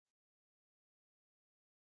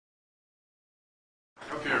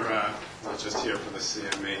hope you're not just here for the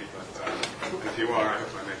CME, but if you are, I hope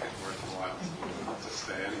I make it worthwhile to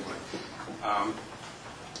stay anyway.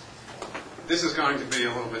 This is going to be a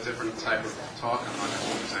little bit different type of talk. I'm not going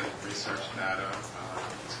to present research data.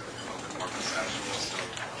 It's going to be a little bit more conceptual, so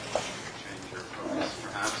change your focus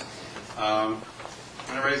perhaps. I'm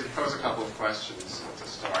going to pose a couple of questions to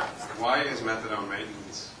start. Why is methadone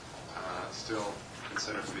maintenance still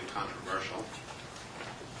considered to be controversial?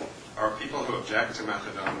 Are people who object to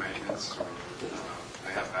methadone maintenance, or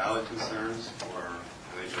they have valid concerns, or are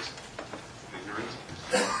they just ignorant?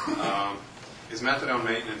 Is methadone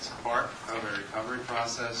maintenance part of a recovery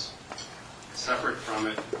process, separate from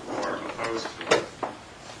it, or opposed to it?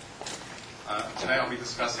 Today I'll be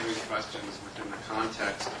discussing these questions within the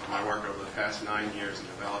context of my work over the past 9 years in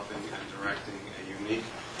developing and directing a unique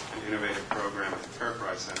and innovative program at the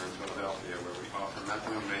Kirkbride Center in Philadelphia, where we offer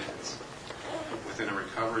methadone maintenance within a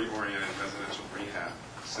recovery-oriented residential rehab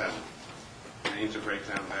setting, and aim to break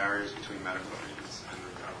down barriers between medical treatments and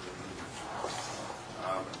recovery movement.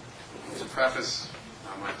 To preface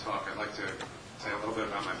my talk, I'd like to say a little bit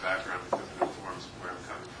about my background because it informs where I'm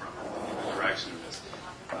coming from and the direction of this,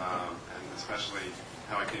 and especially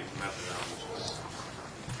how I came to methadone, which was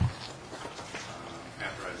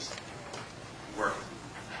after I just worked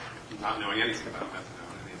not knowing anything about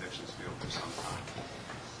methadone in the addictions field for some time.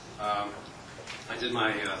 I did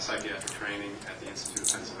my psychiatric training at the Institute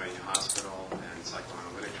of Pennsylvania Hospital and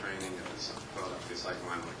psychoanalytic training at the Philadelphia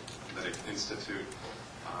Psychoanalytic Institute.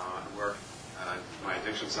 I worked my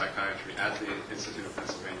addiction psychiatry at the Institute of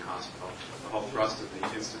Pennsylvania Hospital. The whole thrust of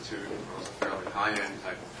the Institute was a fairly high-end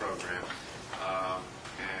type of program,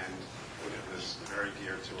 and it was very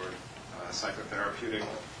geared toward psychotherapeutic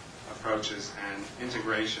approaches and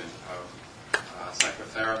integration of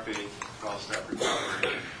psychotherapy, 12-step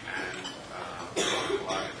recovery, and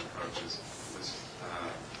pharmacologic approaches. It was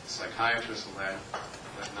psychiatrist-led,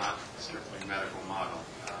 but not strictly medical model.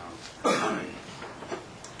 What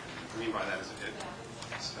I mean by that is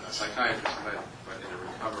it's psychiatrist-led, but in a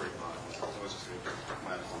recovery model, as opposed to a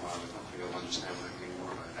medical model. Hopefully you'll understand what I mean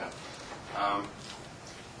more by that.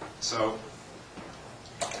 So,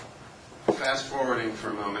 fast forwarding for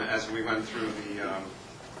a moment, as we went through the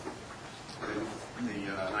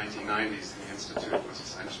 1990s, the Institute was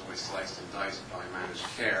essentially sliced and diced by managed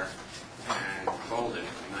care and folded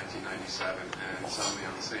in 1997, and suddenly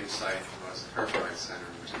on the same site was the Kirkbride Center,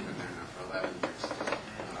 which has been there now for 11 years.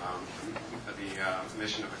 The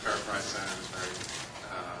mission of the Kirkbride Center is very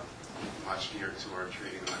much geared toward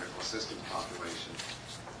treating the medical assistance population.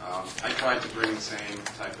 I tried to bring the same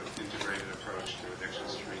type of integrated approach to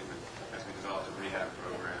addictions treatment as we developed a rehab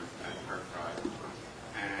program at Kirkbride.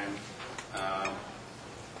 And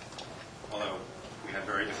although we had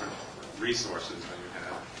very different resources than we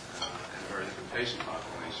had and a very different patient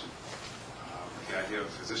population, the idea of a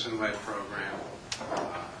physician-led program,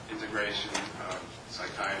 integration of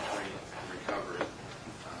psychiatry and recovery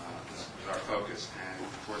was our focus. And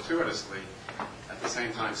fortuitously, at the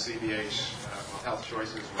same time, CBH, Health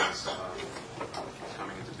Choices was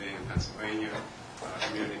coming into being in Pennsylvania.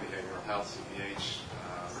 Community Behavioral Health, CBH,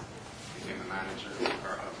 became the manager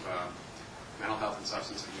of mental health and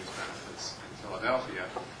substance abuse benefits in Philadelphia,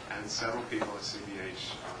 and several people at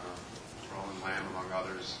CBH, Roland Lamb among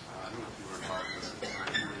others, I don't know if you were part of this at the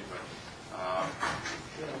time, but I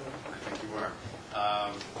think you were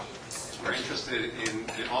interested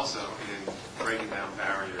in also in breaking down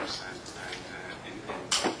barriers and in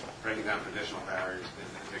breaking down traditional barriers in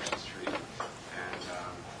addictions treatment.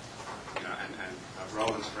 And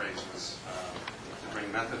Roland's phrase was to bring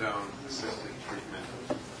methadone-assisted treatment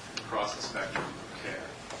across the spectrum of care.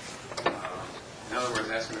 In other words,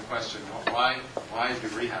 asking the question, why do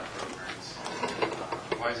rehab programs,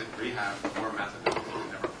 why is it rehab or methadone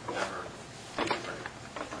never integrate?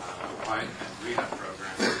 Why in rehab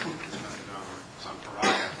programs is methadone some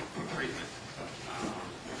pariah treatment?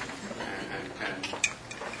 And can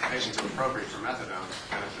patients who are appropriate for methadone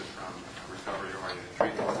benefit from a recovery-oriented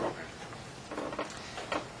treatment program?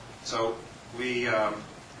 So we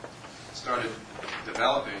started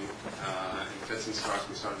developing, in fits and starts,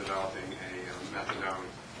 we started developing a methadone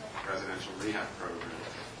residential rehab program.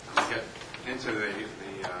 And we'll get into the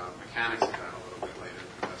mechanics of that a little bit later,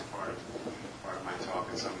 because that's part of my talk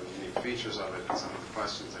and some of the unique features of it and some of the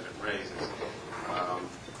questions that it raises.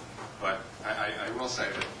 But I will say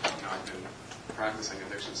that I've been practicing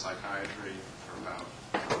addiction psychiatry for about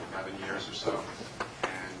 11 years or so,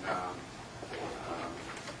 and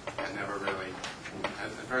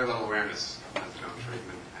had very little awareness of methadone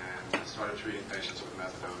treatment, and started treating patients with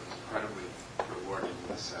methadone. It was incredibly rewarding in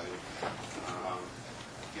this setting.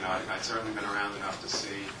 I'd certainly been around enough to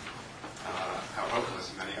see how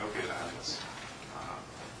hopeless many opiate addicts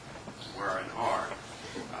were and are,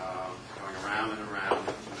 going around and around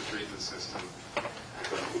in the treatment system,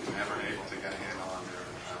 and never able to get a handle on their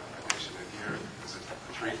addiction. And here is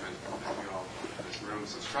a treatment that we all in this room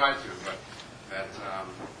subscribe to, but that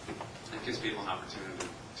it gives people an opportunity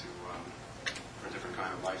for a different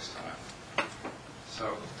kind of lifestyle.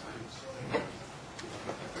 So.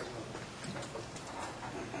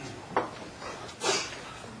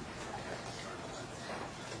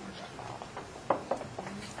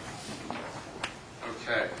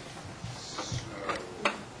 Okay, so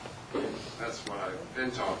that's what I've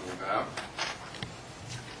been talking about.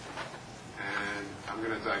 And I'm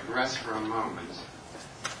going to digress for a moment.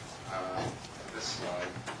 This slide.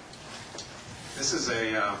 This is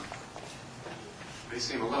may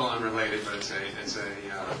seem a little unrelated, but it's an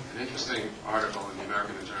interesting article in the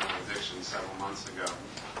American Journal of Addiction several months ago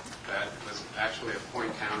that was actually a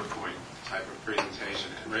point-counterpoint type of presentation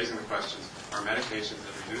and raising the questions, are medications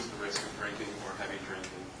that reduce the risk of drinking or heavy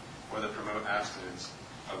drinking or that promote abstinence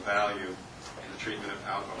of value in the treatment of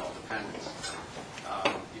alcohol dependence?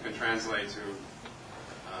 You can translate to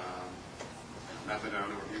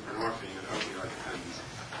methadone or buprenorphine and opioid dependence.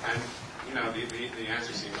 And, you know, the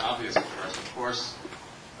answer seems obvious at first. Of course,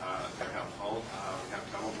 they're helpful. We have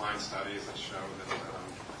double-blind studies that show that the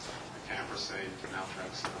camprosate,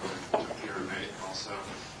 naltrexone, and pyramate also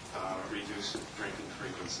reduce drinking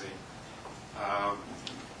frequency.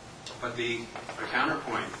 But the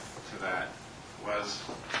counterpoint to that was,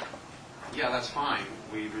 yeah, that's fine.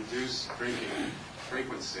 We reduce drinking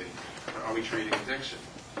frequency, but are we treating addiction?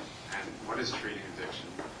 And what is treating addiction?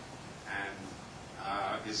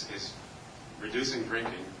 And is reducing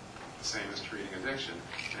drinking the same as treating addiction?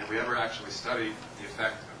 And if we ever actually studied the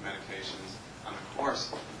effect of medications on the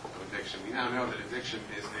course of addiction, we now know that addiction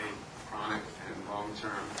is a chronic and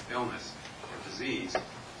long-term illness or disease,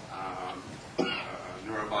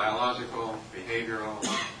 neurobiological, behavioral,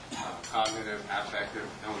 cognitive, affective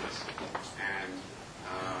illness, and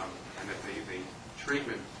that the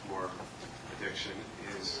treatment for addiction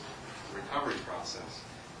is the recovery process.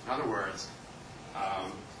 In other words,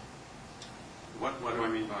 what do I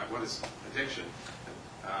mean by what is addiction?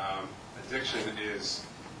 Addiction is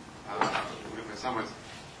when someone's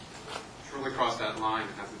truly crossed that line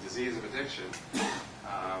and has the disease of addiction,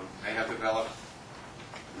 they have developed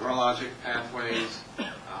neurologic pathways,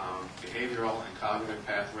 behavioral and cognitive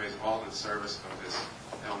pathways, all in service of this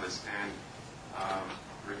illness. And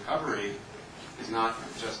recovery is not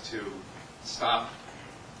just to stop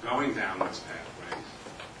going down those pathways,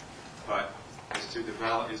 but is to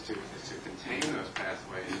develop, is to contain those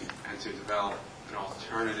pathways and to develop an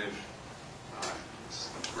alternative,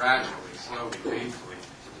 gradually, slowly, painfully,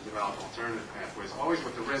 to develop alternative pathways, always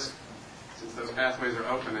with the risk, since those pathways are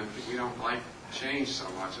open and we don't like change so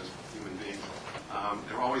much as human beings,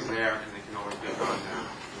 they're always there and they can always be gone down.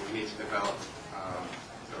 And we need to develop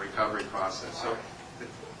the recovery process. So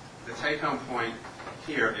the take-home point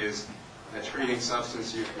here is that treating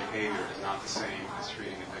substance use behavior is not the same as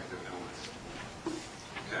treating addictive illness.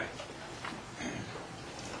 Okay.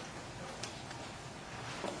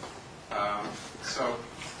 So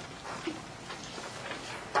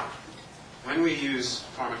when we use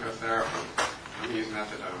pharmacotherapy, when we use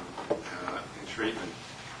methadone in treatment,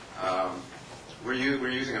 we're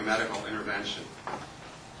using a medical intervention.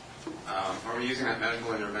 Are we using that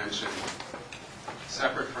medical intervention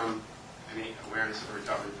separate from any awareness of the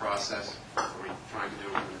recovery process? Or are we trying to do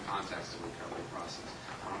it in the context of the recovery process?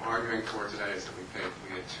 What I'm arguing for today is that we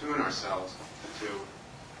attune ourselves to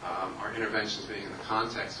our interventions being in the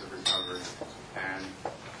context of recovery, and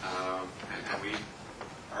we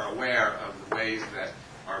are aware of the ways that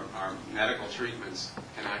our medical treatments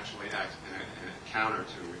can actually act in a counter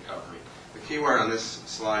to recovery. The key word on this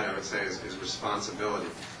slide, I would say, is responsibility.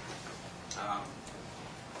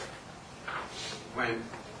 When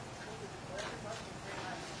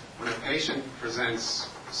a patient presents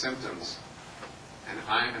symptoms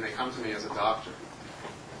and they come to me as a doctor,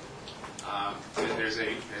 there's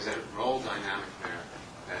a role dynamic there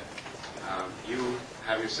that you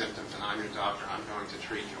have your symptoms and I'm your doctor. I'm going to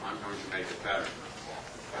treat you. I'm going to make it better.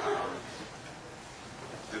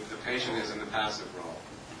 The patient is in the passive role.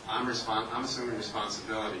 I'm assuming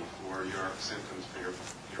responsibility for your symptoms, for your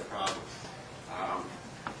problem.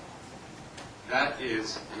 That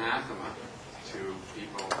is anathema to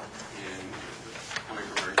people coming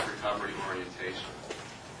from a recovery orientation.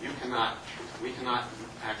 We cannot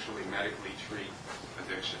actually medically treat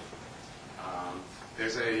addiction.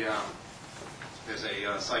 There's a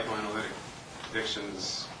psychoanalytic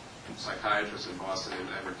addictions psychiatrist in Boston named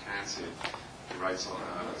Edward Cancian. He writes some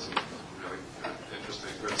really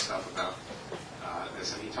interesting, good stuff about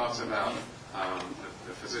this, and he talks about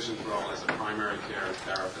the physician's role as a primary care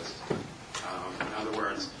therapist. In other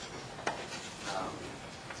words,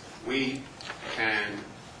 we can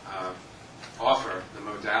offer the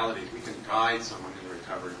modalities. We can guide someone in the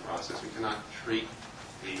recovery process. We cannot treat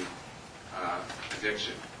the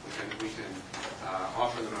addiction. We can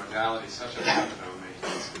offer the modalities such as methadone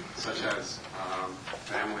maintenance, such as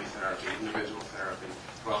family therapy, individual therapy,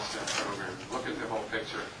 12-step program. Look at the whole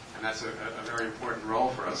picture, and that's a very important role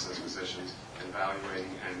for us as physicians,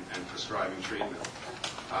 evaluating and prescribing treatment.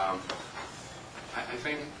 I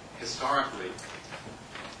think historically,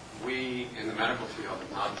 we in the medical field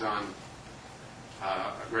have not done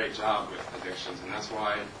a great job with addictions, and that's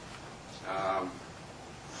why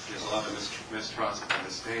there's a lot of mistrust and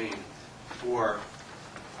disdain for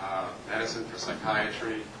medicine, for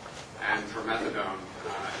psychiatry, and for methadone,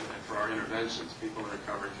 and for our interventions. People in the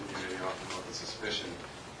recovery community often look with suspicion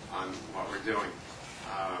on what we're doing,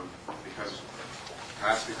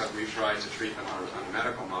 perhaps because we've tried to treat them on a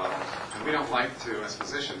medical model, and we don't like to, as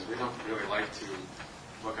physicians, we don't really like to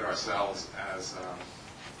look at ourselves as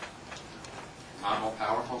not all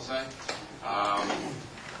powerful, say.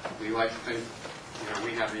 We like to think,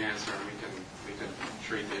 we have the answer and we can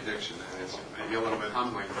treat the addiction, and it's maybe a little bit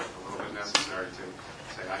humbling, but a little bit necessary to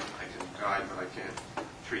say I can guide, but I can't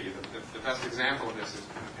treat you. The best example of this is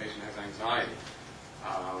when a patient has anxiety,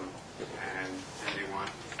 and they want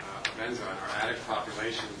a benzo. Our addict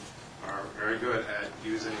population are very good at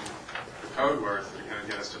using the code words that are going to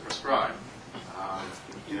get us to prescribe.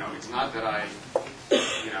 It's not that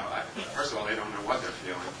first of all, they don't know what they're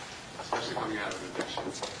feeling, especially coming out of an addiction.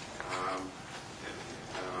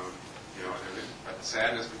 But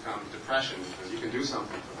sadness becomes depression because you can do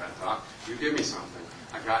something for that, doc. You give me something.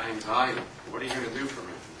 I've got anxiety. What are you going to do for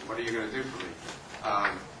me? What are you going to do for me?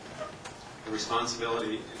 The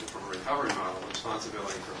responsibility from a recovery model, the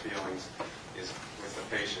responsibility for feelings is with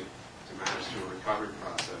the patient to manage through a recovery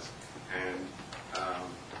process. And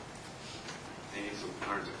they need to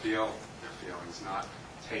learn to feel their feelings, not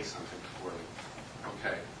take something poorly.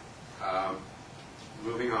 Okay.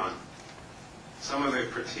 Moving on. Some of the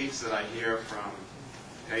critiques that I hear from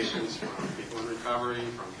patients, from people in recovery,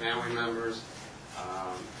 from family members,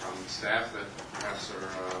 from staff that perhaps are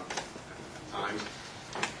at times,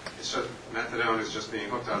 it's just methadone is just being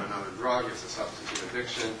hooked on another drug. It's a substitute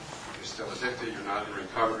addiction. You're still addicted. You're not in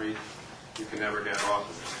recovery. You can never get off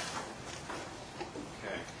of it.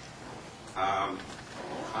 Okay.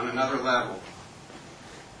 On another level,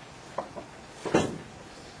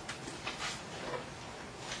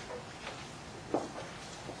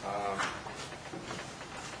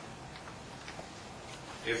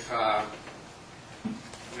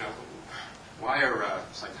 why are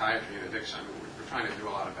psychiatry and addiction? I mean, we're trying to do a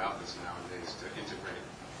lot about this nowadays to integrate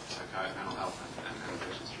psychiatry, mental health, and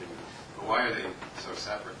addictions treatment. But why are they so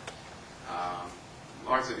separate?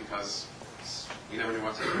 Largely because we never knew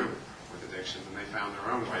what to do with addictions, and they found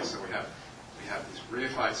their own way. So we have these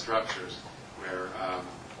reified structures where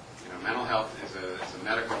mental health is a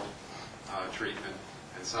medical treatment,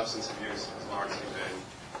 and substance abuse has largely been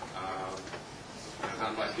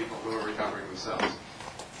done by people who are recovering themselves,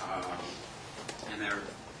 and they're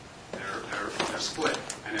split.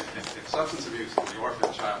 And if substance abuse is the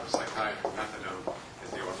orphan child of psychiatry, methadone is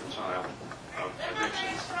the orphan child of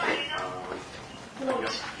addictions. I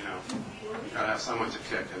guess you've got to have someone to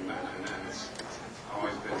kick, and it's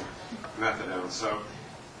always been methadone. So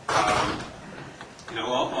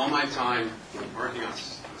all my time working on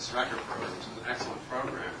this record program, which is an excellent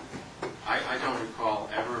program, I don't recall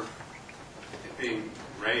ever it being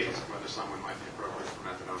raised whether someone might be appropriate for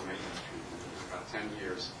methadone maintenance treatment. It was about 10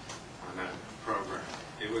 years on that program.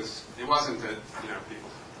 It wasn't that people,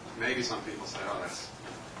 maybe some people said, oh, that's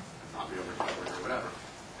not real recovery or whatever.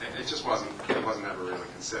 It just wasn't ever really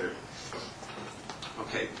considered.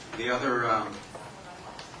 Okay, the other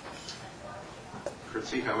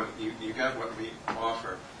critique you get what we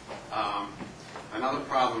offer. Another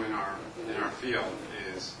problem in our field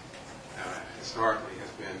is historically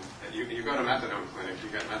has been that you go to methadone clinic, you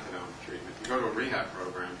get methadone treatment. You go to a rehab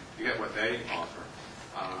program, you get what they offer.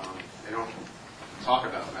 They don't talk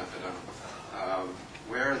about methadone.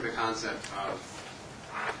 Where is the concept of,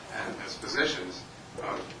 and as physicians,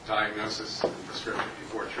 of diagnosis and prescription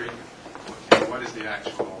before treatment? What is the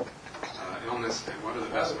actual illness, and what are the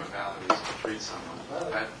best modalities to treat someone?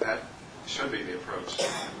 That should be the approach.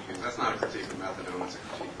 Because that's not a critique of methadone, it's a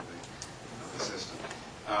critique of the system.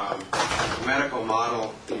 The medical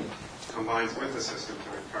model combines with the system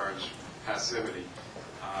to encourage passivity.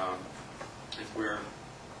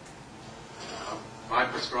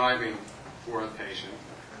 prescribing for the patient.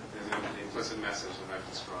 There's the implicit message that I've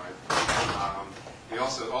described.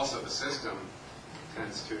 Also the system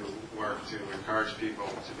tends to work to encourage people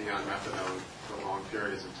to be on methadone for long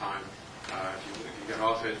periods of time. If you get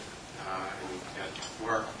off it and you get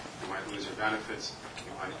work, you might lose your benefits.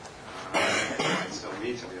 You might still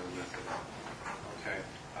need to be on methadone. Okay.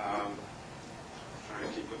 Trying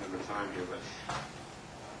to keep within the time here, but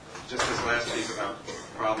just this last piece about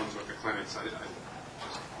problems with the clinics, I just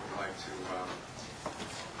would like to.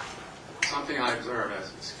 Something I observe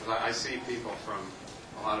because I see people from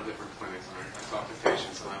a lot of different clinics, and I talk to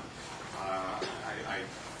patients, and I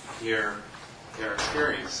hear their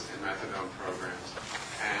experience in methadone programs,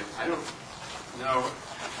 and I don't know.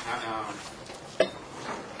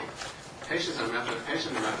 Patient in a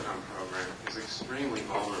methadone program is extremely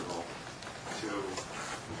vulnerable to.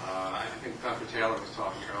 I think Dr. Taylor was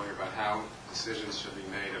talking earlier about how decisions should be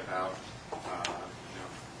made about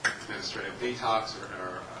administrative detox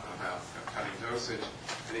or about cutting dosage,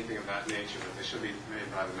 anything of that nature, that they should be made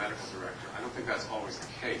by the medical director. I don't think that's always the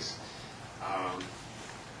case. I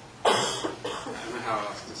don't know how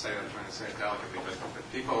else to say that. I'm trying to say it delicately,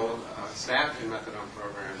 but people, staff in methadone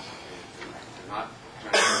programs, are not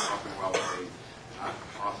generally often well paid, not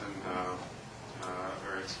often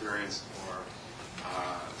very experienced, or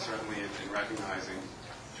certainly in recognizing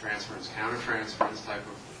transference, countertransference type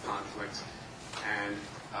of conflicts. And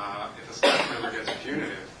if a staff member gets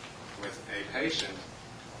punitive with a patient,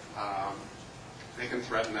 they can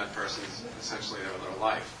threaten that person's essentially their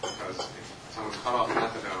life, because if someone's cut off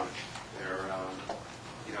methadone,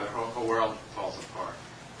 their whole world falls apart.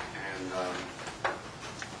 And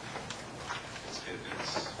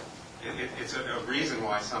it's a reason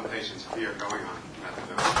why some patients fear going on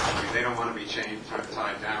methadone. I mean, they don't want to be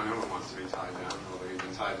tied down. No one wants to be tied down, although you've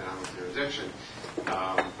been tied down with your addiction.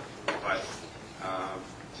 But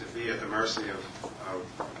to be at the mercy of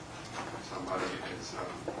somebody can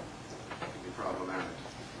be problematic.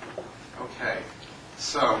 Okay,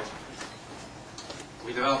 so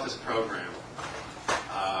we developed this program,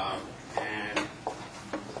 and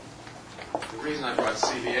the reason I brought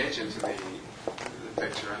CBH into the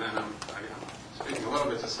picture, and then I'm speaking a little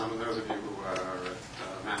bit to some of those of you who are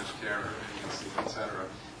at managed care agencies, et cetera,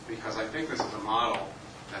 because I think this is a model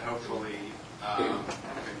that hopefully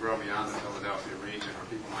can grow beyond the Philadelphia region, or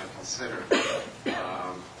people might consider.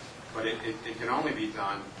 But it can only be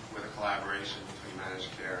done with a collaboration between managed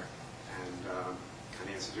care and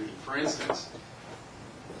the institution. For instance,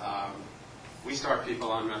 we start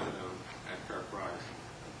people on methadone at Kirkbride.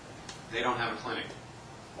 They don't have a clinic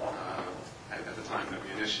at the time that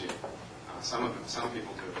we initiate. Some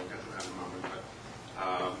people do. We'll get to that in a moment. But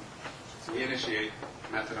so we initiate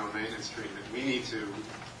methadone maintenance treatment. We need to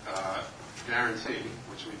guarantee,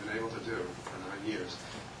 which we've been able to do for 9 years,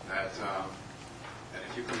 that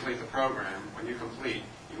if you complete the program, when you complete,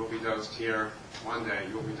 you will be dosed here one day,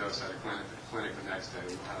 you will be dosed at a clinic the next day.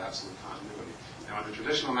 You will have absolute continuity. Now, under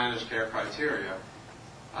traditional managed care criteria,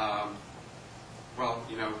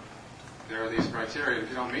 there are these criteria, and if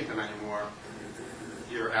you don't meet them anymore,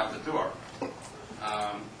 you're out the door.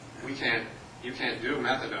 You can't do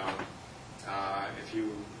methadone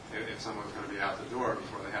if someone's going to be out the door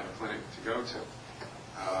before they have a clinic to go to.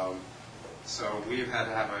 So we've had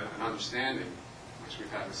to have an understanding, which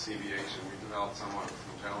we've had with CBH, and we've developed somewhat with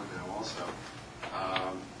Magellan now also,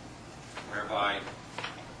 whereby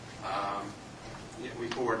we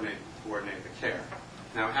coordinate the care.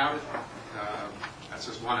 Now, that's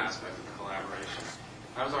just one aspect of the collaboration.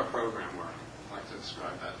 How does our program work? I'd like to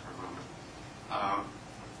describe that for a moment.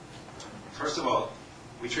 First of all,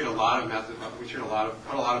 we put a lot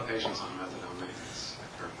of patients on methadone maintenance at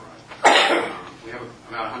Kirkbride. We have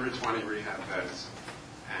about 120 rehab beds,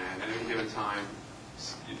 and at any given time,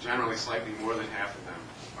 generally slightly more than half of them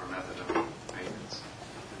are methadone maintenance.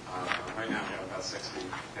 Right now, we have about 60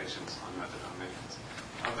 patients on methadone maintenance.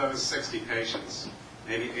 Of those 60 patients,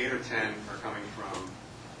 maybe 8 or 10 are coming from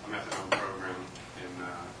a methadone program in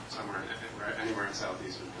anywhere in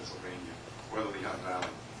southeastern Pennsylvania or the Lehigh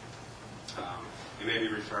Valley. You may be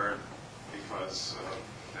referred because of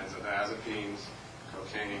benzodiazepines,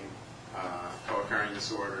 cocaine, co-occurring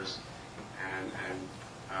disorders, and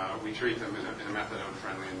we treat them in a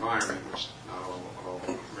methadone-friendly environment, which not all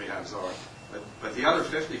rehabs are. But the other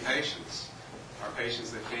 50 patients are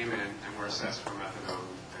patients that came in and were assessed for methadone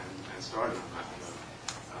and started on methadone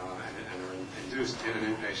and are induced in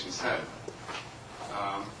an inpatient setting.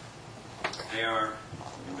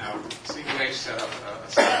 Now, CBH set up a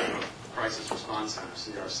system of crisis response centers,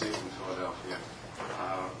 CRCs, in Philadelphia,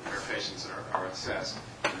 where patients are assessed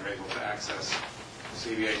and are able to access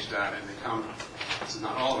CVH data, and they come, this is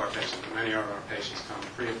not all of our patients, but many of our patients come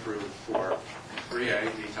pre-approved for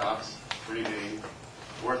 3A detox, 3B,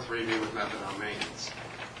 or 3B with methadone maintenance.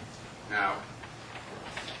 Now,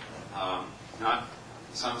 not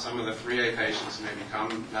some of the 3A patients may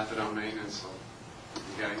become methadone maintenance, so I'm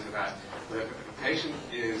getting to that. But if a patient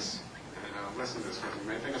is, and listen to this because you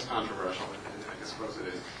may think it's controversial, and I suppose it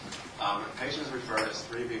is. A patient is referred as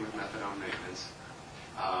 3B with methadone maintenance.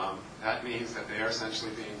 That means that they are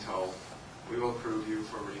essentially being told, we will approve you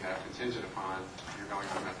for rehab contingent upon you're going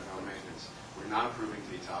on methadone maintenance. We're not approving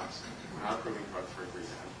detox. We're not approving drug-free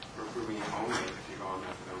rehab. We're approving you only if you go on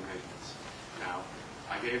methadone maintenance. Now,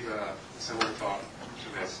 I gave a similar talk to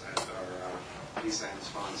this at our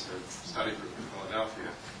ESAN-sponsored study group in Philadelphia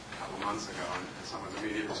a couple months ago, and some of the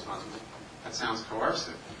immediate response was, that sounds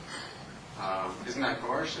coercive. Isn't that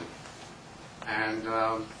coercion? And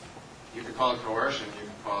you could call it coercion, you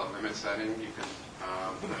can call it limit setting, you can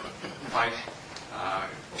fight,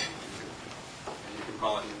 you can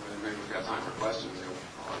call it, maybe we've got time for questions, you'll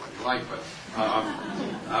call it what you like, but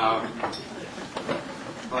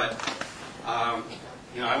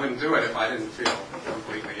I wouldn't do it if I didn't feel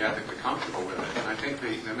completely ethically comfortable with it. And I think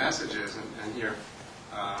the message is, and here's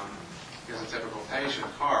a typical patient,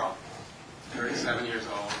 Carl, 37 years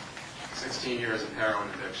old, 16 years of heroin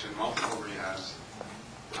addiction, multiple rehabs.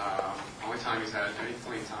 Only time he's had any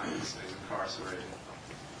clean time is incarcerated.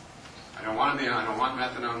 I don't want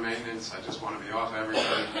methadone maintenance. I just want to be off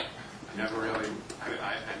everything. I never really,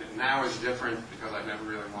 and now is different because I've never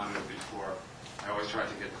really wanted it before. I always tried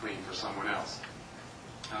to get clean for someone else.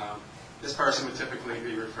 This person would typically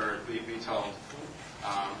be referred, be told,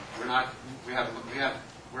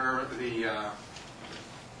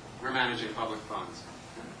 we're managing public funds,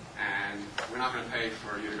 and we're not going to pay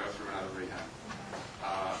for you to go through another rehab.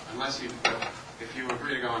 If you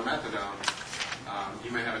agree to go on methadone,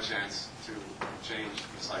 you may have a chance to change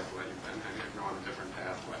the cycle that you've been and go on a different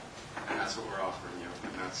pathway. And that's what we're offering you.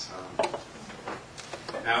 And that's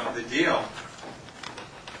now the deal.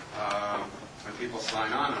 When people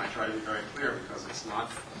sign on, and I try to be very clear because it's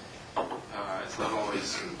not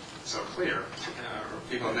always so clear. Or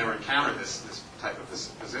people have never encountered this type of this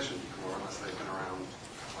position before, unless they've been around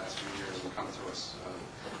the last few years and come to us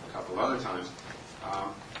a couple of other times.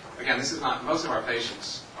 Again, this is not, most of our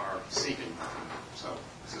patients are seeking, so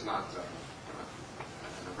this is not an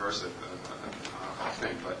aversive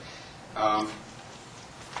thing, but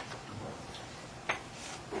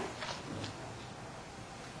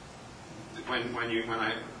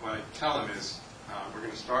what I tell them is, we're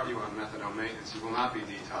going to start you on methadone maintenance. You will not be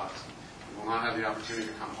detoxed. You will not have the opportunity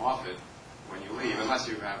to come off it when you leave, unless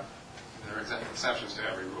you have, there are exceptions to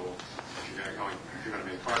every rule. If you're going to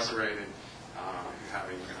be incarcerated, if you're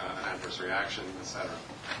having an adverse reaction, etc.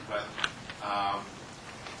 But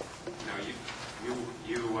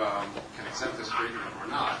you can accept this treatment or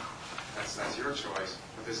not. That's your choice.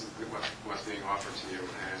 But this is what's being offered to you.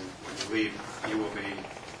 And when you leave,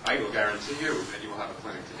 I will guarantee you that you will have a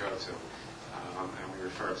clinic to go to. And we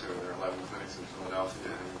refer to there are 11 clinics in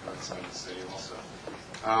Philadelphia and outside the city also.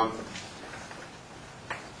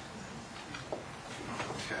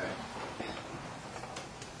 Okay.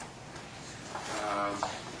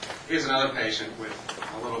 Here's another patient with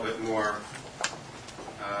a little bit more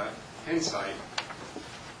insight.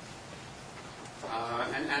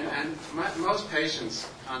 And most patients,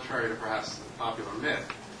 contrary to perhaps the popular myth,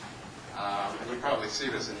 and you probably see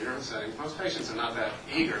this in your setting, most patients are not that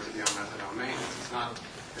eager to be on methadone maintenance.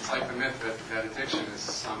 It's like the myth that addiction is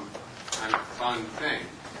some kind of fun thing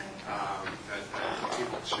that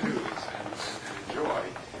people choose and enjoy,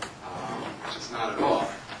 which is not at all.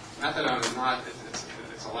 Methadone is not,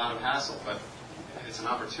 it's a lot of hassle, but it's an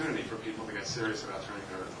opportunity for people to get serious about turning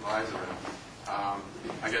their lives around.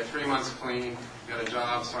 I get 3 months clean, get a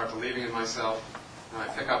job, start believing in myself, and I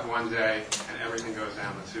pick up one day and everything goes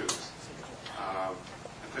down the tubes.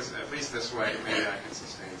 At least this way, maybe I can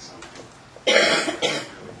sustain something I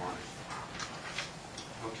really wanted.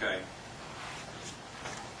 Okay.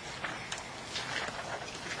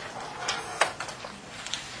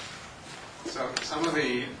 So some of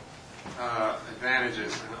the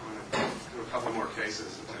advantages, and I'm going to do a couple more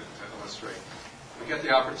cases to illustrate. We get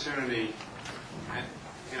the opportunity,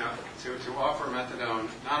 to offer methadone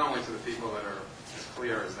not only to the people that are as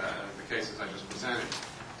clear as the cases I just presented,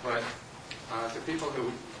 but to people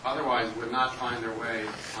who otherwise would not find their way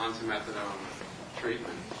onto methadone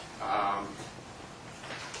treatment.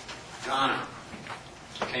 Donna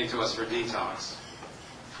came to us for detox.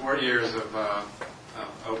 4 years of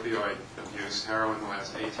opioid abuse, heroin the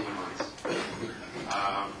last 18 months.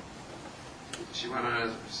 She went on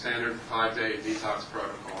a standard 5-day detox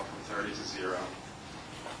protocol from 30 to 0.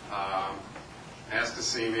 Asked to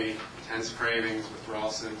see me, intense cravings,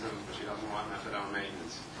 withdrawal symptoms, but she doesn't want methadone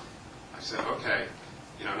maintenance. I said, okay,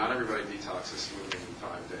 you know, not everybody detoxes smoothly in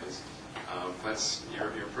 5 days.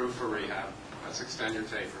 You're approved for rehab. Let's extend your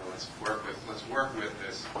taper. Let's work with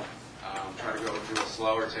this. Try to go through a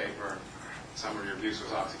slower taper. Some of your abuse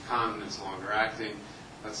was OxyContin. It's longer acting.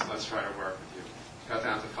 Let's try to work with you. Got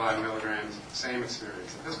down to 5 milligrams. Same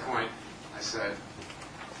experience. At this point, I said,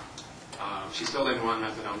 she still didn't want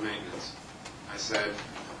methadone maintenance. I said,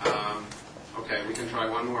 okay, we can try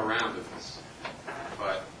one more round of this,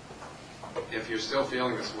 but if you're still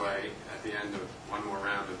feeling this way at the end of one more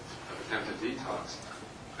round of attempted detox,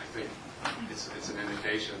 I think it's an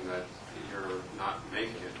indication that you're not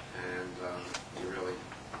making it, and you really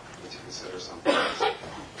need to consider something else.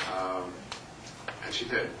 And she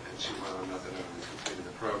did, and she went on methadone and completed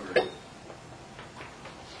the program.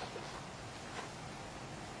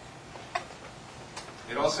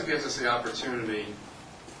 It also gives us the opportunity,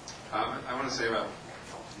 I want to say about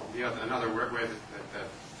another way that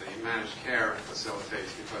the managed care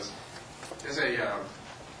facilitates, because there's a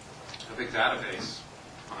big database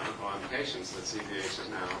on patients that CVH has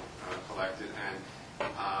now collected, and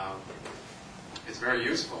it's very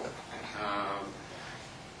useful.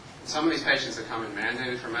 Some of these patients that come in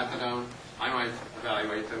mandated for methadone, I might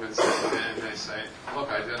evaluate them and they say, look,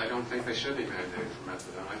 I don't think they should be mandated for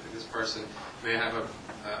methadone. I think this person may have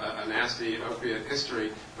a nasty opiate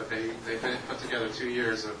history, but they've put together 2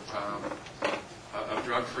 years of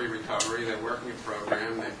drug-free recovery. They're working a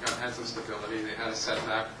program. They've had some stability. They had a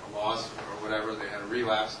setback, a loss, or whatever. They had a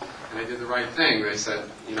relapse, and they did the right thing. They said,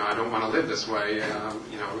 you know, I don't want to live this way.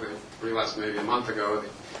 You know, they relapsed maybe a month ago. They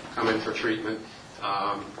come in for treatment,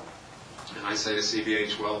 and I say to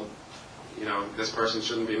CVH, well, you know, this person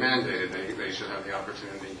shouldn't be mandated. They should have the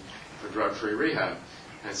opportunity for drug-free rehab.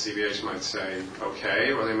 And CVH might say,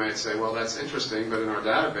 okay, or they might say, well, that's interesting, but in our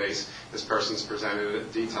database, this person's presented a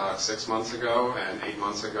detox 6 months ago, and 8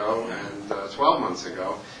 months ago, and 12 months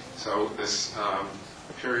ago. So this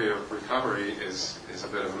period of recovery is a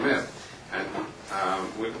bit of a myth. And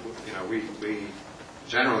we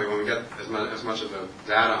generally, when we get as much of the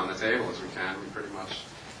data on the table as we can, we pretty much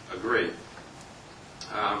agree.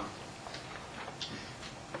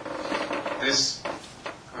 This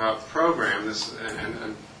program,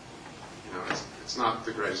 and you know, it's not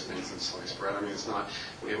the greatest thing since sliced bread. I mean, it's not.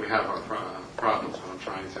 We have our problems, but I'm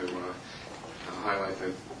trying to highlight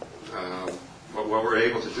that what we're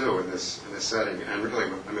able to do in this setting, and really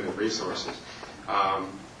with limited resources.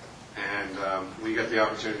 We get the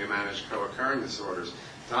opportunity to manage co-occurring disorders.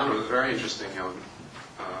 Donna was a very interesting young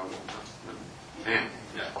man.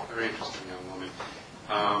 Yeah, very interesting young woman.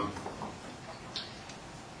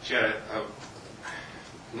 She had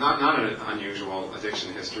not an unusual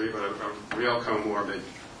addiction history, but a real comorbid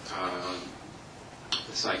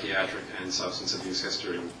psychiatric and substance abuse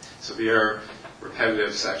history. Severe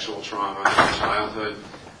repetitive sexual trauma in childhood,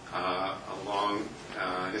 a long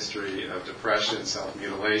history of depression,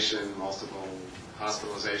 self-mutilation, multiple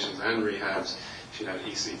hospitalizations and rehabs. She had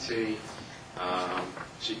ECT.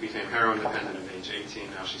 She became heroin dependent at age 18.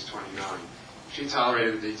 Now she's 29. She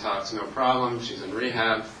tolerated the detox, no problem. She's in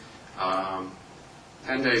rehab.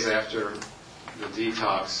 10 days after the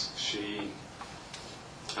detox, she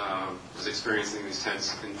was experiencing these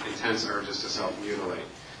intense urges to self-mutilate.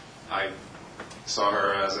 I saw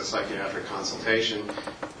her as a psychiatric consultation,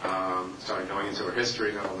 started going into her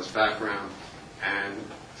history, got all this background, and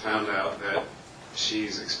found out that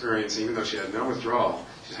she's experiencing, even though she had no withdrawal,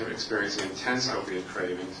 she's experiencing intense opiate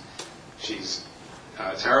cravings. She's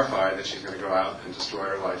terrified that she's going to go out and destroy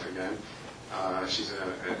her life again. She's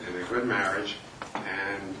in a good marriage,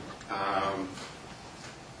 and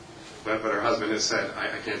but her husband has said,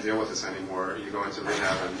 I can't deal with this anymore. You go into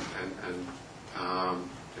rehab, and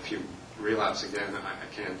if you relapse again,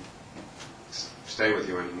 I can't stay with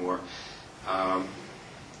you anymore.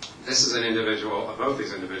 This is an individual, both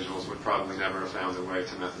these individuals would probably never have found a way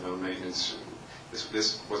to methadone maintenance.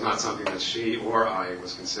 This was not something that she or I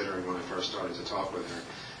was considering when I first started to talk with her.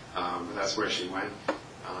 But that's where she went.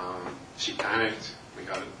 She panicked. We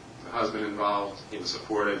got the husband involved. He was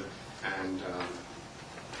supportive, and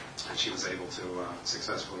she was able to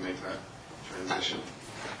successfully make that transition.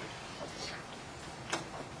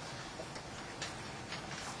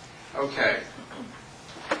 Okay.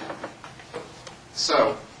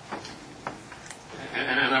 So,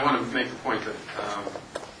 and I want to make the point that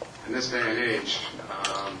in this day and age,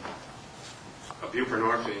 a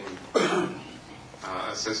buprenorphine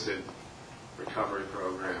assisted recovery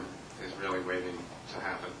program is really waiting to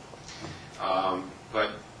happen.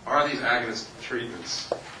 But are these agonist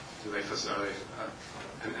treatments,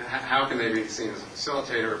 and how can they be seen as a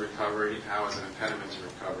facilitator of recovery, how as an impediment to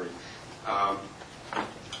recovery?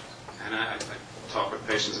 And I talk with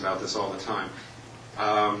patients about this all the time.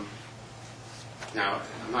 Now,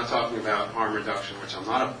 I'm not talking about harm reduction, which I'm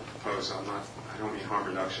not opposed. I don't mean harm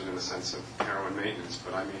reduction in the sense of heroin maintenance,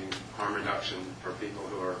 but I mean harm reduction for people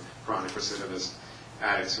who are chronic recidivist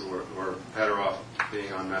addicts who are better off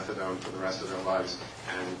being on methadone for the rest of their lives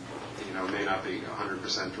and may not be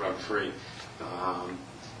 100% drug free.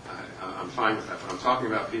 I'm fine with that, but I'm talking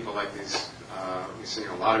about people like these. We've seen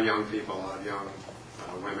a lot of young people, a lot of young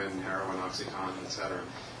women, heroin, OxyContin, etc.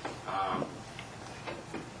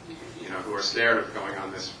 Who are scared of going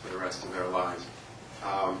on this for the rest of their lives.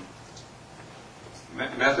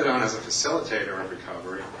 Methadone as a facilitator of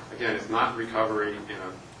recovery, again, it's not recovery in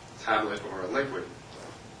a tablet or a liquid,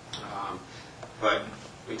 but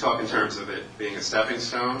we talk in terms of it being a stepping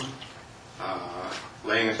stone,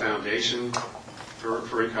 laying a foundation for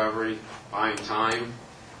recovery, buying time.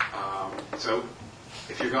 So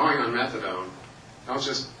if you're going on methadone, don't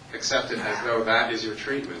just accept it as though that is your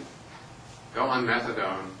treatment. Go on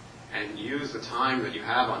methadone and use the time that you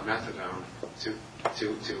have on methadone to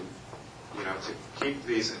keep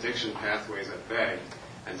these addiction pathways at bay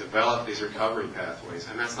and develop these recovery pathways.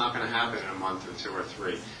 And that's not going to happen in a month or two or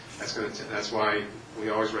three. That's why we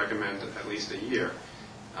always recommend at least a year.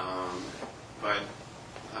 But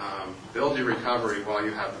build your recovery while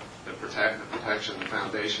you have the protection, the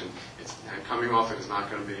foundation. And coming off it is not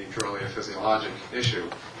going to be purely a physiologic issue.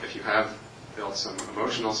 If you have built some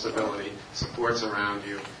emotional stability, supports around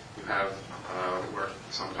you, you have worked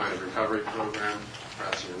some kind of recovery program,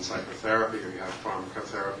 perhaps you're in psychotherapy or you have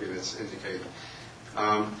pharmacotherapy that's indicated.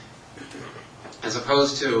 As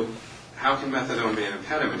opposed to, how can methadone be an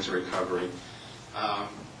impediment to recovery?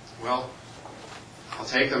 Well, I'll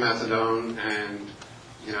take the methadone and,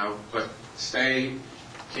 but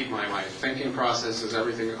keep my thinking processes,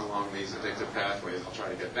 everything along these addictive pathways. I'll try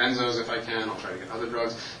to get benzos if I can. I'll try to get other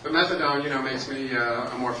drugs. But methadone, makes me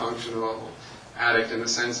a more functional addict in the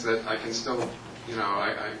sense that I can still,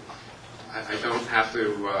 I don't have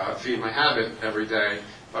to feed my habit every day,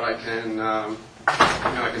 but I can,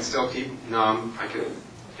 I can still keep numb. I can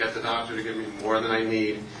get the doctor to give me more than I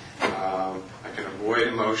need. I can avoid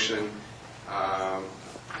emotion.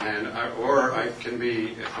 Or I can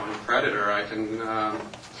be, if I'm a predator, I can,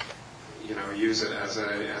 use it as a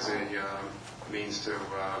means to.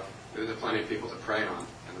 There's plenty of people to prey on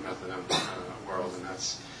in the methadone world, and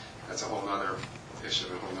that's a whole other issue,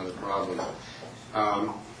 a whole other problem.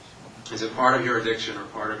 Is it part of your addiction or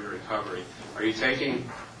part of your recovery? Are you taking?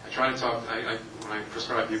 I try to talk. When I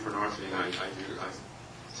prescribe buprenorphine, I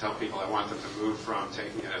tell people I want them to move from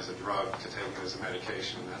taking it as a drug to taking it as a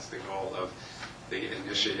medication. That's the goal of the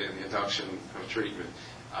initiate and the induction of treatment.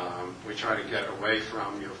 We try to get away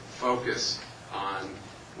from your focus on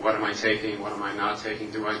what am I taking, what am I not taking,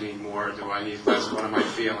 do I need more, do I need less, what am I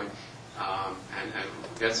feeling, and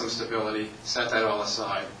get some stability, set that all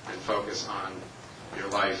aside, and focus on your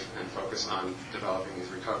life and focus on developing these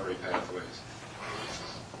recovery pathways.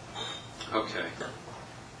 Okay.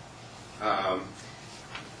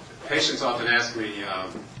 Patients often ask me,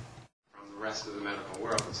 from the rest of the medical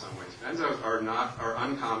world in some ways, benzos are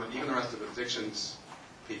uncommon, even the rest of addictions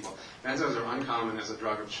people, benzos are uncommon as a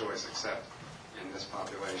drug of choice except in this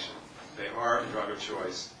population. They are a drug of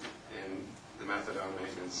choice in the methadone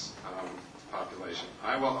maintenance population.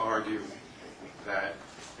 I will argue that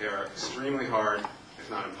they are extremely hard, if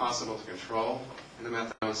not impossible, to control in the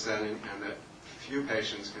methadone setting, and that few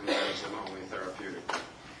patients can manage them only therapeutically.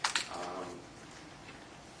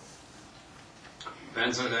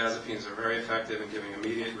 Benzodiazepines are very effective in giving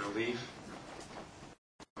immediate relief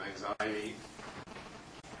from anxiety.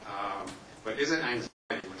 But is it anxiety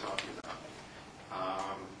we're talking about?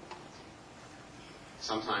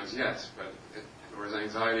 Sometimes yes, but or is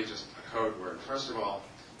anxiety just a code word? First of all,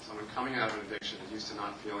 someone coming out of an addiction is used to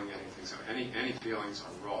not feeling anything, so any feelings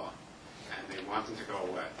are raw, and they want them to go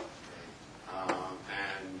away.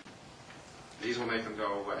 And these will make them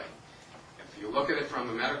go away. If you look at it from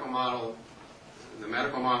the medical model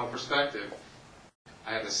perspective,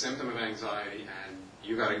 I have a symptom of anxiety, and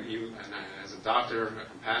and as a doctor, a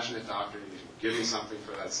compassionate doctor, you should give me something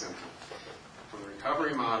for that symptom. From the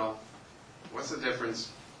recovery model, what's the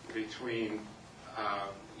difference between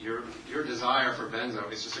your desire for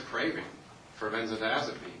benzo is just a craving for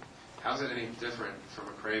benzodiazepine? How's it any different from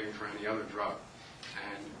a craving for any other drug?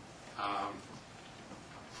 And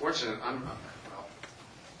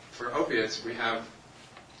for opiates, we have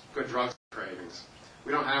good drug cravings.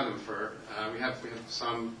 We don't have them for, we have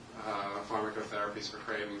some pharmacotherapies for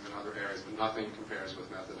cravings in other areas, but nothing compares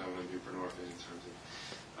with methadone and buprenorphine in terms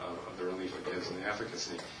of the relief it gives and the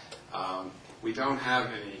efficacy. We don't have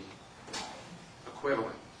any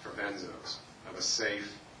equivalent for benzos of a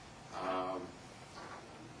safe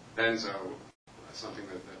benzo, something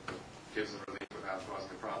that gives the relief without causing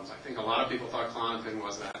the problems. I think a lot of people thought Klonopin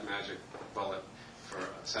was that magic bullet for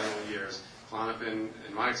several years. Klonopin,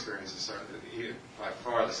 in my experience, is certainly by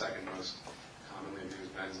far the second most commonly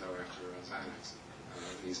used benzo after Xanax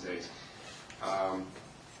these days.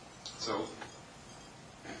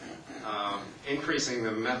 Increasing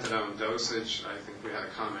the methadone dosage, I think we had a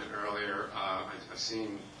comment earlier. I've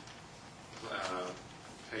seen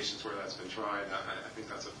patients where that's been tried. I think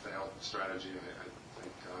that's a failed strategy. I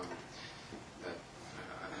think that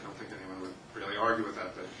I don't think anyone would really argue with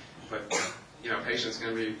that. But you know, patients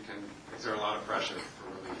can exert a lot of pressure for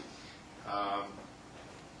relief.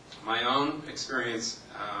 My own experience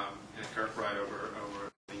at Kirkbride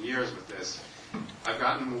over the years with this, I've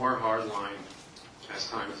gotten more hardline as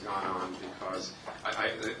time has gone on because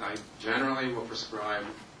I generally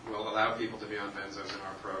will allow people to be on benzos in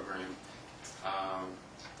our program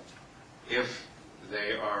if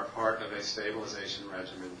they are part of a stabilization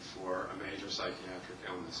regimen for a major psychiatric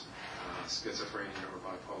illness, schizophrenia or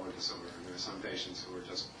bipolar disorder. And there are some patients who are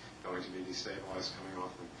just going to be destabilized coming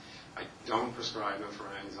off them. I don't prescribe them for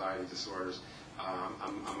anxiety disorders.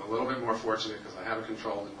 I'm a little bit more fortunate because I have a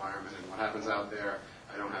controlled environment, and what happens out there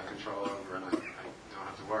I don't have control over, and I don't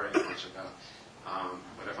have to worry much about.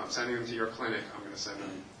 But if I'm sending them to your clinic, I'm going to send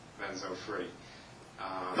them benzo-free.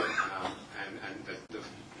 And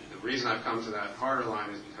the reason I've come to that harder line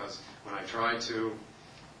is because when I tried to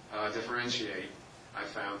differentiate, I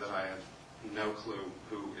found that I had no clue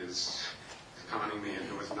who is conning me and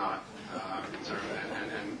who is not.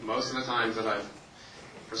 And most of the times that I've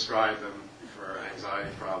prescribed them for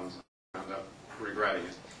anxiety problems, I end up regretting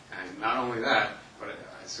it. And not only that, but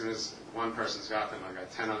as soon as one person's got them, I've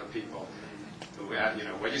got 10 other people who add, you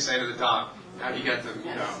know, what do you say to the doc? How do you get them?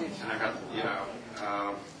 You know, and I got, you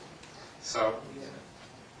know, so,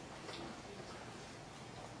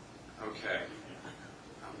 okay,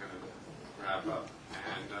 I'm going to wrap up.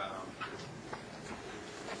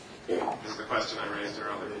 And this is the question I raised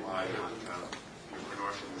earlier, why not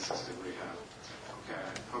buprenorphine-assisted rehab? Okay,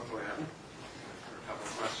 hopefully I have a couple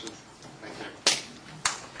of questions. Thank you.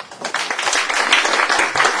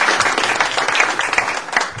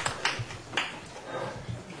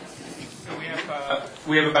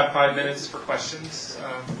 We have about 5 minutes for questions.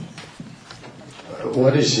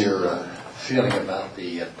 What is your feeling about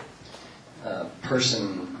the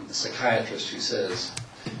person, the psychiatrist who says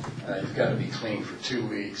you've got to be clean for 2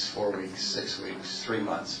 weeks, 4 weeks, 6 weeks, 3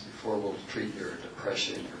 months before we'll treat your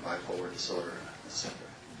depression, your bipolar disorder, etc.?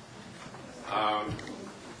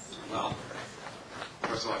 Well,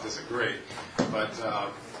 first of all, I disagree, but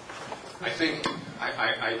I think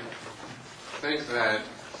that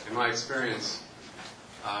in my experience,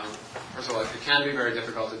 first of all, it can be very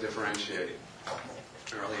difficult to differentiate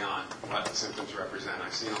early on what the symptoms represent.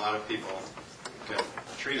 I've seen a lot of people get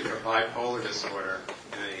treated for bipolar disorder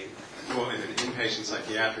in an inpatient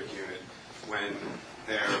psychiatric unit when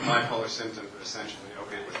their bipolar symptoms were essentially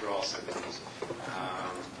opiate withdrawal symptoms,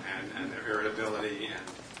 and their irritability and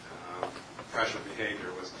depressional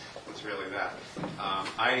behavior was really that.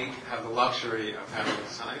 I have the luxury of having,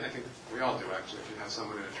 I think we all do actually, if you have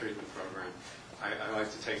someone in a treatment program, I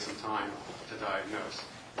like to take some time to diagnose.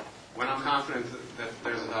 When I'm confident that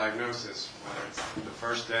there's a diagnosis, whether it's the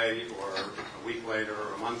first day or a week later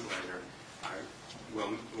or a month later, I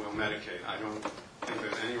will medicate. I don't think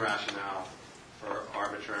there's any rationale for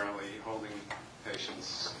arbitrarily holding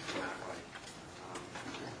patients in that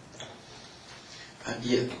way.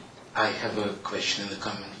 Yeah, I have a question and a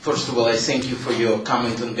comment. First of all, I thank you for your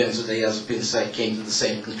comment on benzodiazepines. I came to the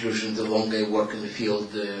same conclusion. The longer I work in the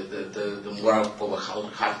field, the more of a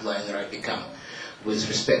hardliner I become with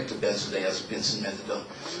respect to benzodiazepines and methadone.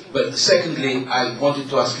 But secondly, I wanted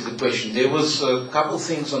to ask you the question. There was a couple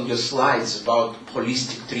things on your slides about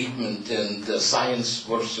holistic treatment and science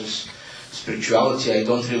versus spirituality. I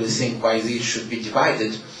don't really think why these should be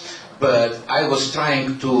divided. But I was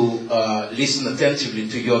trying to listen attentively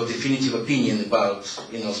to your definitive opinion about,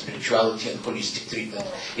 spirituality and holistic treatment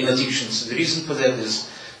in addictions. The reason for that is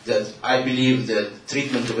that I believe that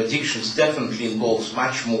treatment of addictions definitely involves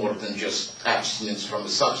much more than just abstinence from a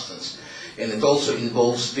substance. And it also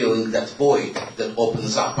involves filling that void that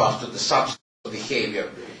opens up after the substance behavior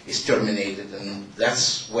is terminated. And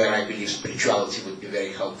that's where I believe spirituality would be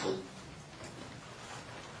very helpful.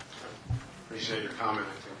 Appreciate your comment.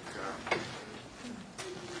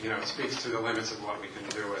 it speaks to the limits of what we can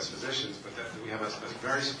do as physicians, but that we have a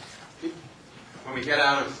very, when we get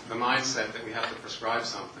out of the mindset that we have to prescribe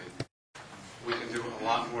something, we can do a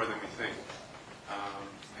lot more than we think.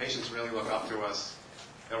 Patients really look up to us.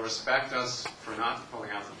 They'll respect us for not pulling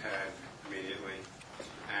out the pad immediately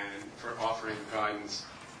and for offering guidance.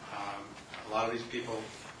 A lot of these people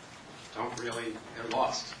they're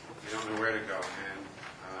lost. They don't know where to go, and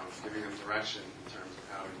giving them direction in terms of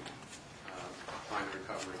how to find a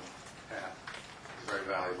recovery path is very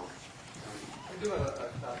valuable. I do have a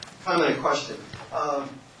comment and question.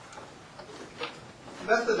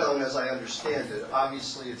 Methadone, as I understand it,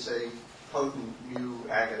 obviously it's a potent mu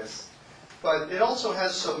agonist, but it also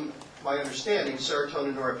has some, my understanding,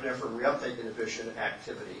 serotonin norepinephrine reuptake inhibition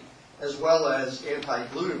activity, as well as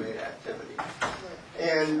anti-glutamate activity.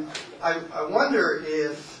 And I wonder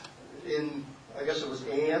if, I guess it was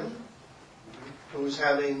Anne, who was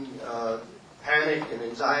having panic and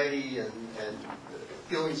anxiety and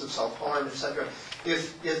feelings of self-harm, etc.,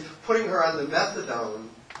 if putting her on the methadone,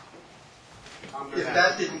 if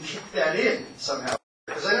that didn't kick that in somehow.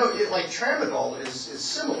 Because I know, like tramadol is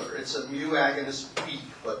similar. It's a mu agonist peak,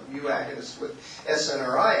 but mu agonist with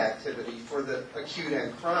SNRI activity for the acute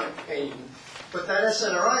and chronic pain. But that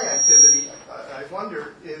SNRI activity, I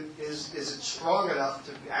wonder, is it strong enough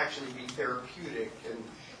to actually be therapeutic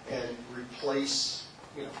and replace,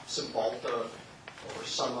 Cymbalta or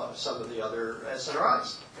some of the other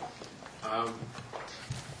SNRIs?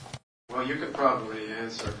 Well, you could probably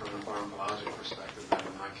answer from a pharmacological perspective better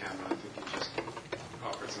than I can, but I think you just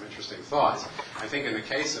offered some interesting thoughts. I think in the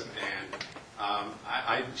case of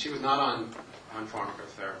Anne, she was not on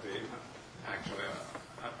pharmacotherapy, actually,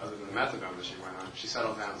 other than the methadone that she went on. She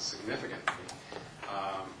settled down significantly.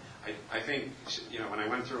 I think, when I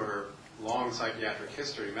went through her long psychiatric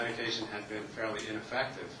history, medication had been fairly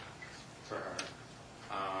ineffective for her.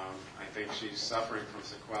 I think she's suffering from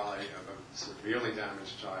sequelae of a severely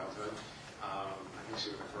damaged childhood. I think she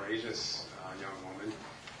was a courageous young woman.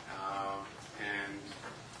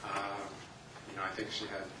 I think she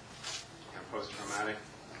had post-traumatic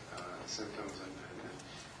symptoms,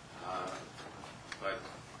 but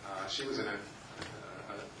she was in a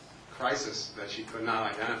crisis that she could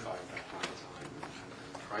not identify at that point in time.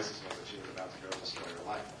 And the crisis was that she was about to go destroy her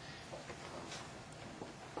life.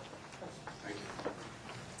 Thank you.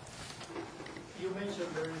 You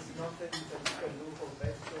mentioned there is nothing that you can do for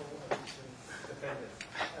mental dependence.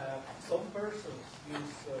 Some persons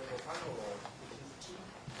use propranolol, which is cheap,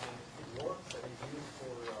 and it works, and it's used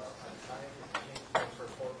for anxiety, change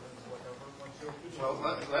performance, whatever. What's your opinion? Well,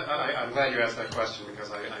 I'm glad you asked that question, because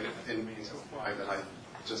I didn't mean to imply that I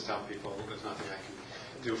just tell people there's nothing I can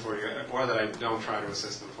do for you, or that I don't try to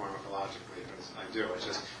assist them pharmacologically, because I do. It's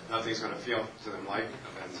just nothing's going to feel to them like a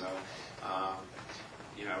benzo.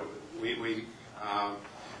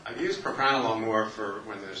 I've used propranolol more for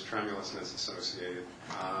when there's tremulousness associated.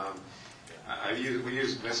 We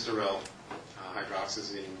use Vistaril,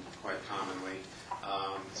 hydroxyzine, quite commonly.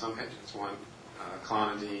 Some patients want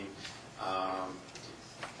clonidine.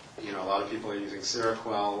 A lot of people are using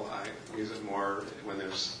Seroquel. I use it more when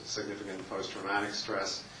there's significant post-traumatic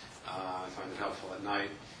stress. I find it helpful at night.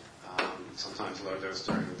 Sometimes low dose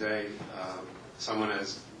during the day. Someone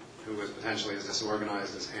who was potentially as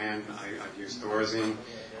disorganized as Anne, I've used Thorazine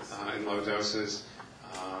in low doses.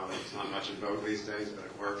 It's not much in vogue these days, but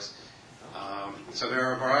it works. So there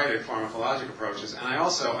are a variety of pharmacologic approaches. And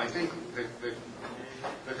I think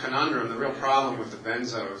the conundrum, the real problem with the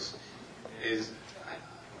benzos is,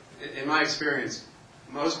 in my experience,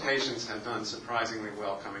 most patients have done surprisingly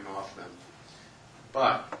well coming off them.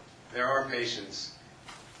 But there are patients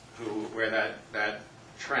where that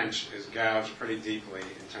trench is gouged pretty deeply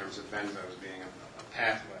in terms of benzos being a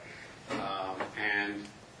pathway. And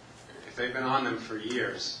if they've been on them for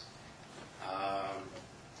years,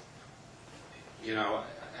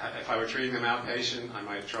 if I were treating them outpatient, I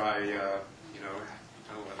might try,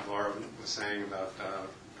 what Baurer was saying about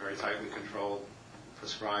very tightly controlled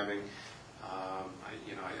prescribing. I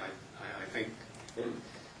think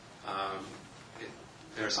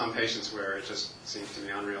there are some patients where it just seems to me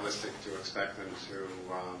unrealistic to expect them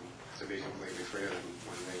to be completely free of them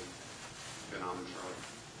when they